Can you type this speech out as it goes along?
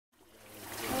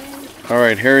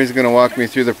Alright, Harry's going to walk me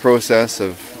through the process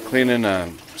of cleaning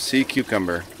a sea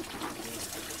cucumber.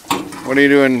 What are you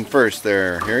doing first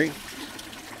there, Harry?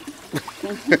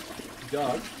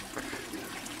 Doug,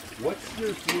 what's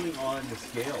your feeling on the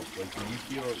scales? Like, do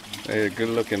you feel A good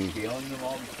looking scaling them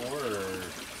all before,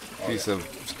 or piece of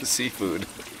seafood.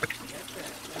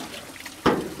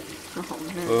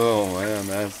 Oh, Oh man,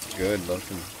 that's good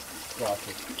looking.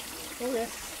 process? Okay.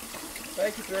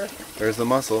 Thank you, sir. There's the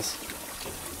mussels.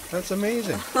 That's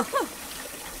amazing.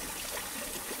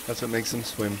 That's what makes them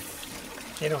swim.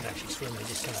 They don't actually swim, they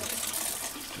just kind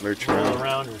of Lurch roll around.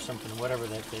 around or something, whatever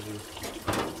that they do.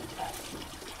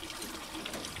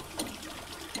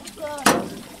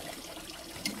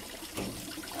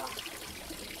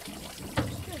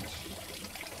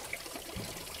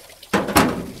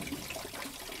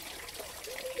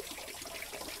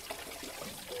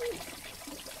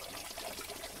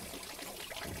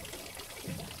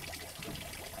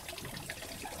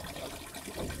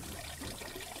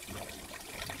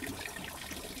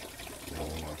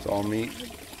 Oh, it's all meat.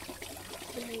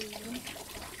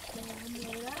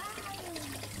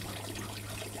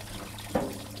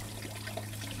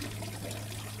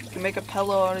 you can make a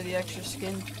pillow out of the extra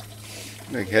skin.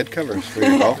 Make head covers for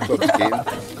your golf clubs, Keaton.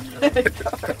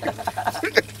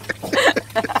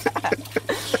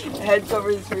 Head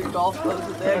covers for your golf clubs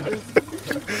with the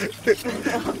extra.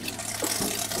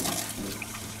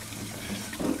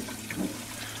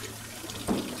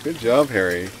 Good job,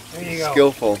 Harry. There you go.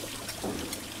 Skillful.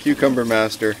 Cucumber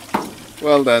master.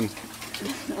 Well done.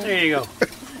 There you go.